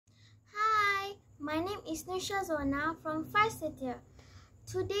My name is Nusha Zona from Bercerita.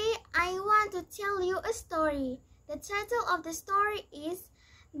 Today I want to tell you a story. The title of the story is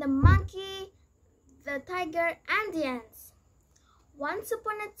The Monkey, the Tiger and the Ants. Once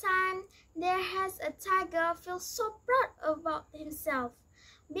upon a time, there has a tiger feel so proud about himself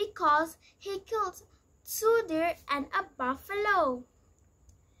because he killed 2 deer and a buffalo.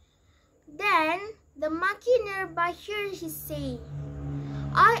 Then the monkey nearby heard him say,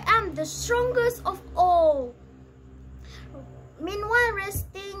 "I am the strongest of all." Meanwhile,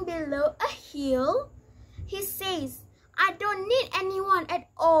 resting below a hill, he says, "I don't need anyone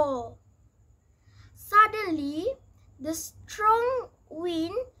at all." Suddenly, the strong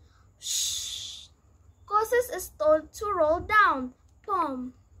wind causes a stone to roll down.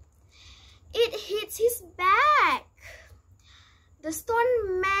 Boom! It hits his back. The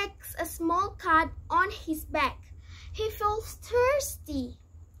stone makes a small cut on his back. He feels thirsty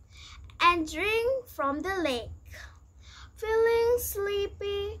and drink from the lake. Feeling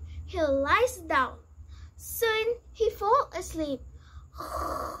sleepy, he lies down. Soon he falls asleep.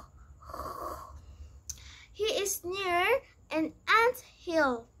 He is near an ant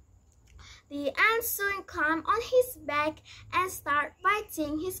hill. The ants soon climb on his back and start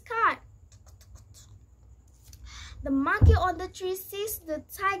biting his cut. The monkey on the tree sees the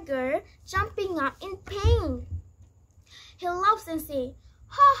tiger jumping up in pain. He laughs and says,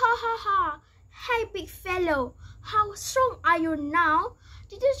 "Ha ha ha ha! Hey big fellow, how strong are you now?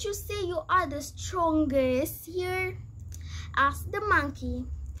 Didn't you say you are the strongest here?" asked the monkey.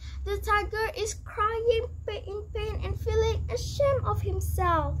 The tiger is crying in pain and feeling ashamed of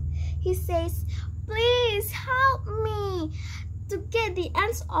himself. He says, "Please help me to get the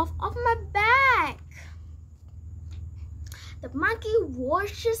ants off of my back." The monkey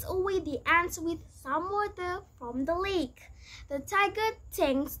washes away the ants with some water from the lake. The tiger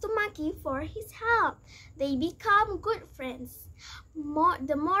thanks the monkey for his help. They become good friends.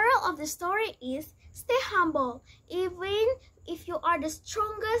 The moral of the story is, stay humble, even if you are the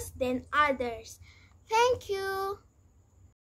strongest than others. Thank you.